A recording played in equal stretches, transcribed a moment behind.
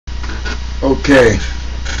Okay,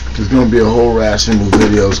 there's gonna be a whole rash of new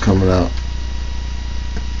videos coming out.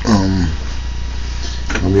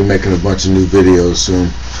 I'll be making a bunch of new videos soon.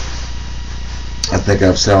 I think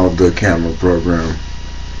I've solved the camera program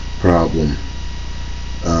problem.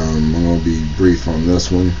 I'm gonna be brief on this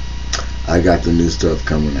one. I got the new stuff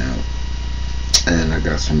coming out, and I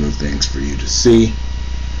got some new things for you to see.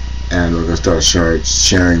 And we're gonna start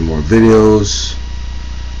sharing more videos.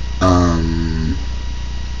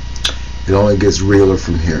 It only gets realer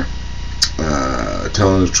from here.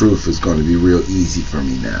 Telling the truth is going to be real easy for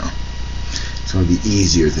me now. It's going to be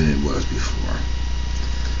easier than it was before.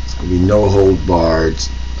 It's going to be no hold barred.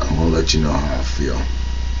 I'm going to let you know how I feel.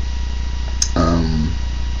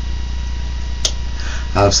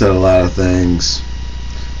 I've said a lot of things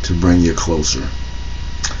to bring you closer,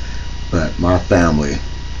 but my family,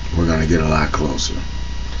 we're going to get a lot closer.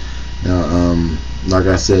 Now, like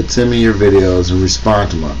I said, send me your videos and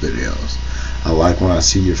respond to my videos. I like when I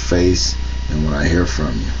see your face and when I hear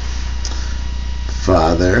from you.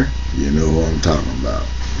 Father, you know who I'm talking about.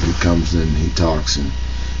 He comes in, he talks, and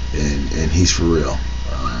he's for real.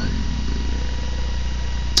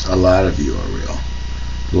 A lot of you are real.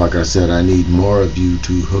 Like I said, I need more of you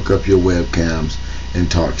to hook up your webcams and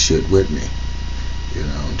talk shit with me. You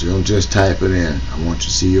know, don't just type it in. I want you to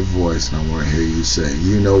see your voice, and I want to hear you say,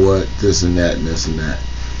 you know what, this and that and this and that.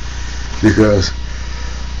 Because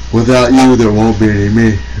without you, there won't be any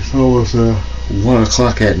me. It's almost 1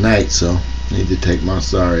 o'clock at night, so I need to take my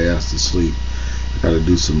sorry ass to sleep. I gotta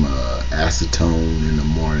do some acetone in the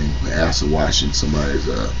morning. Acid washing somebody's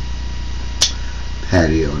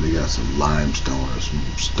patio. They got some limestone or some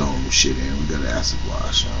stone shit in. We got to acid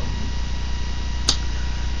wash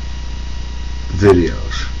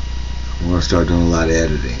videos. I'm gonna start doing a lot of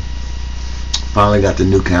editing. Finally got the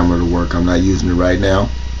new camera to work. I'm not using it right now,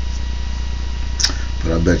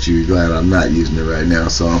 but I bet you're glad I'm not using it right now.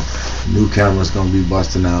 So new camera's gonna be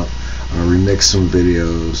busting out. I'll remix some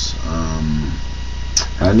videos.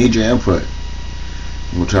 I need your input.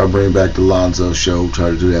 We'll try to bring back the Lonzo show.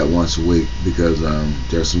 Try to do that once a week, because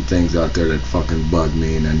there's some things out there that fucking bug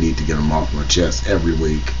me, and I need to get them off my chest every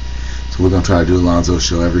week. So we're gonna try to do the Lonzo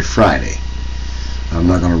show every Friday. I'm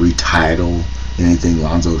not gonna retitle anything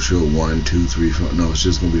Lonzo Show 1, 2, 3, 4. No, it's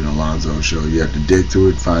just gonna be the Lonzo Show. You have to dig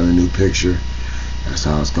through it, find a new picture. That's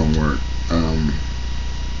how it's gonna work.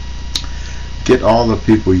 Get all the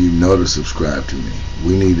people you know to subscribe to me.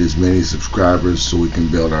 We need as many subscribers so we can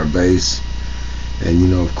build our base. And you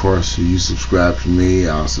know, of course, if you subscribe to me,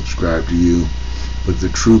 I'll subscribe to you. But the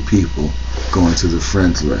true people go into the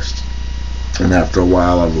friends list, and after a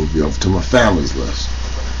while, I'll move you over to my family's list.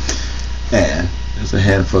 And there's a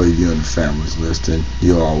handful of you in the family's list, and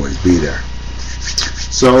you'll always be there.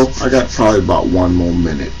 So I got probably about 1 more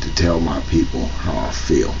minute to tell my people how I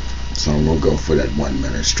feel. So I'm gonna go for that 1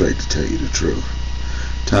 minute straight to tell you the truth.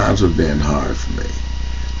 Times have been hard for me.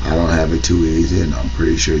 I don't have it too easy, and I'm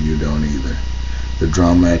pretty sure you don't either. The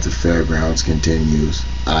drama at the fairgrounds continues.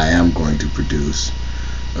 I am going to produce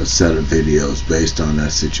a set of videos based on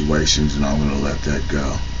that situations, and I'm going to let that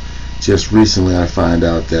go. Just recently I find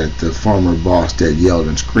out that the former boss that yelled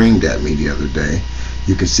and screamed at me the other day,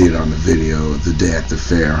 you can see it on the video of the day at the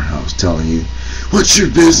fair. I was telling you, what's your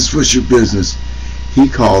business, what's your business? He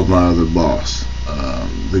called my other boss,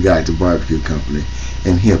 the guy at the barbecue company,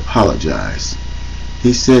 and he apologized.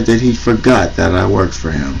 He said that he forgot that I worked for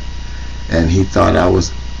him, and he thought I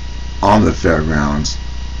was on the fairgrounds,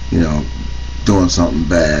 you know, doing something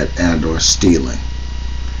bad and or stealing.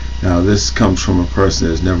 Now this comes from a person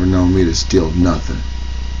that's never known me to steal nothing.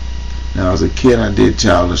 Now as a kid I did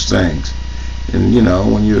childish things, and you know,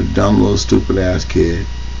 when you're a dumb little stupid ass kid,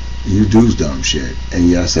 you do dumb shit. And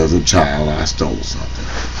yes, as a child I stole something.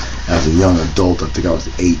 As a young adult, I think I was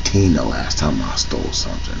 18 the last time I stole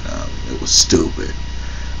something. It was stupid.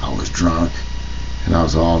 I was drunk, and I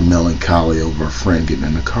was all melancholy over a friend getting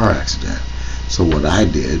in a car accident. So what I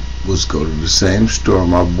did was go to the same store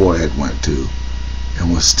my boy had went to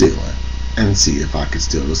and was stealing, and see if I could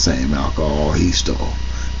steal the same alcohol he stole.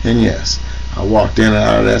 And yes, I walked in and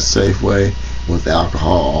out of that Safeway with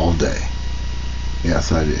alcohol all day.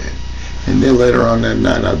 Yes, I did. And then later on that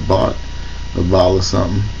night I bought a bottle of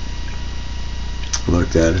something.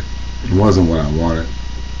 Looked at it. It wasn't what I wanted.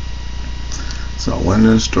 So I went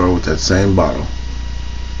in the store with that same bottle,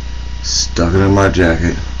 stuck it in my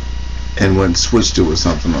jacket, and went and switched it with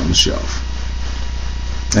something on the shelf,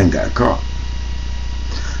 and got caught.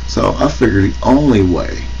 So I figured the only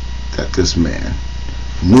way that this man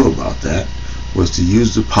knew about that was to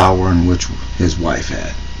use the power in which his wife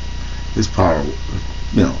had. His power,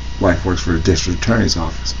 you know, wife works for the district attorney's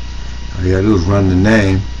office. All he had to do was run the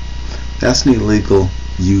name, That's an illegal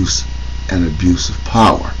use and abuse of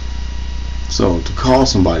power. So to call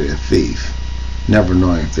somebody a thief, never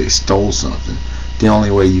knowing if they stole something, the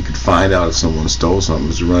only way you could find out if someone stole something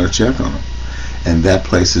is to run a check on them. And that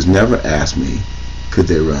place has never asked me, could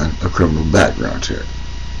they run a criminal background check?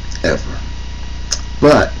 Ever.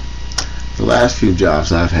 But the last few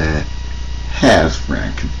jobs I've had have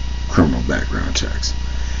ran criminal background checks.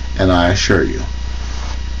 And I assure you,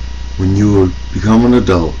 when you become an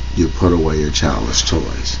adult, you put away your childish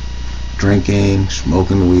toys. Drinking,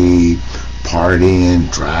 smoking weed,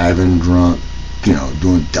 partying, driving drunk,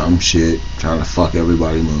 doing dumb shit, trying to fuck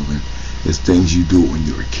everybody moving. It's things you do when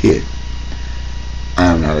you're a kid. I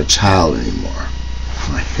am not a child anymore.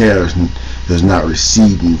 My hair is not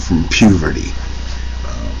receding from puberty.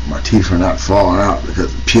 My teeth are not falling out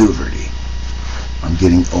because of puberty. I'm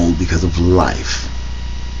getting old because of life.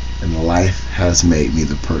 And life has made me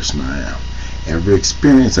the person I am. Every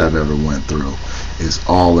experience I've ever went through is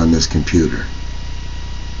all in this computer.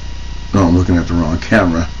 No, I'm looking at the wrong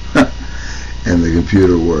camera. And the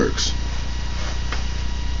computer works.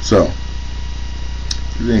 So,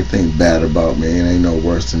 if there's anything bad about me, it ain't no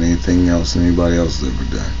worse than anything else anybody else has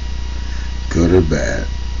ever done. Good or bad,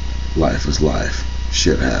 life is life.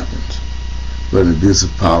 Shit happens. But an abuse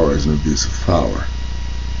of power is an abuse of power.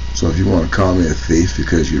 So if you want to call me a thief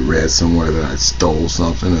because you read somewhere that I stole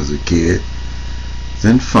something as a kid,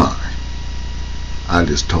 then fine. I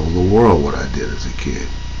just told the world what I did as a kid.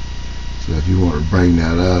 So if you want to bring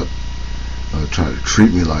that up, or try to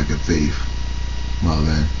treat me like a thief, well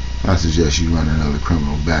then, I suggest you run another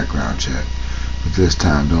criminal background check. But this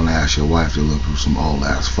time, don't ask your wife to look through some old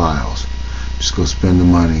ass files. Just go spend the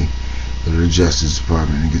money, go to the Justice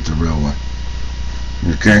Department and get the real one.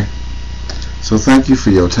 Okay? So thank you for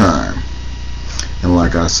your time. And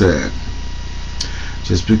like I said,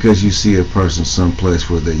 just because you see a person someplace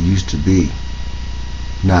where they used to be,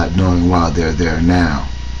 not knowing why they're there now,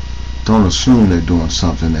 don't assume they're doing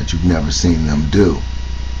something that you've never seen them do.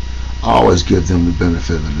 Always give them the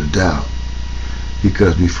benefit of the doubt.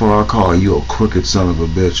 Because before I call you a crooked son of a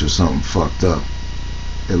bitch or something fucked up,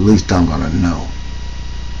 at least I'm gonna know.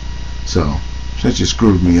 So, since you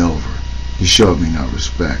screwed me over, you showed me no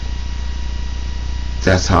respect.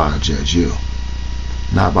 That's how I judge you.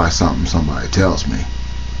 Not by something somebody tells me,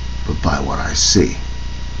 but by what I see.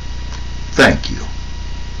 Thank you.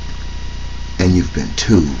 And you've been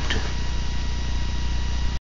tubed.